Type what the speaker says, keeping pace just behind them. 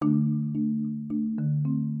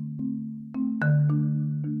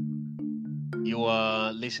You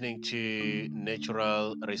are listening to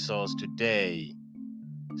Natural Resource Today.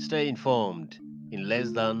 Stay informed in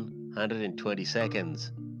less than 120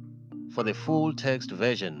 seconds. For the full text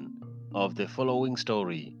version of the following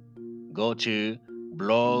story, go to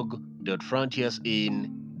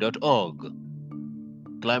blog.frontiersin.org.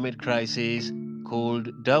 Climate crisis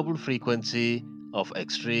could double frequency of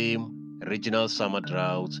extreme regional summer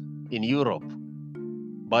droughts in Europe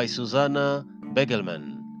by Susanna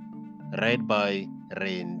Begelman. Read by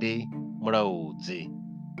Randy Mraudzi.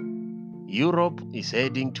 Europe is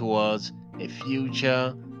heading towards a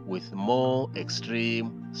future with more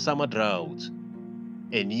extreme summer droughts,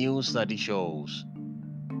 a new study shows.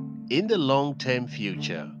 In the long-term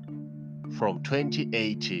future, from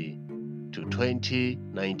 2080 to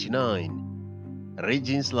 2099,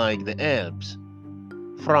 regions like the Alps,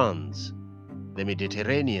 France, the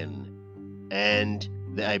Mediterranean, and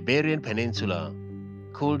the Iberian Peninsula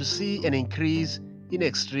could see an increase in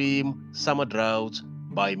extreme summer droughts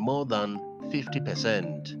by more than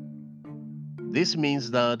 50%. This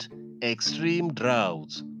means that extreme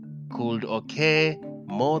droughts could occur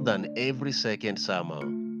more than every second summer.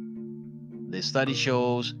 The study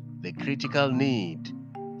shows the critical need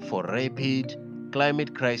for rapid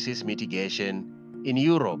climate crisis mitigation in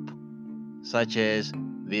Europe, such as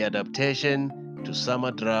the adaptation to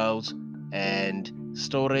summer droughts and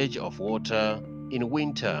storage of water in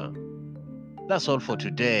winter. That's all for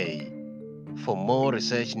today. For more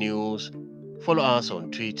research news, follow us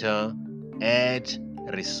on Twitter at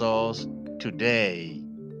Resource Today.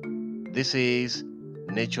 This is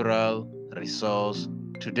Natural Resource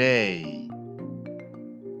Today.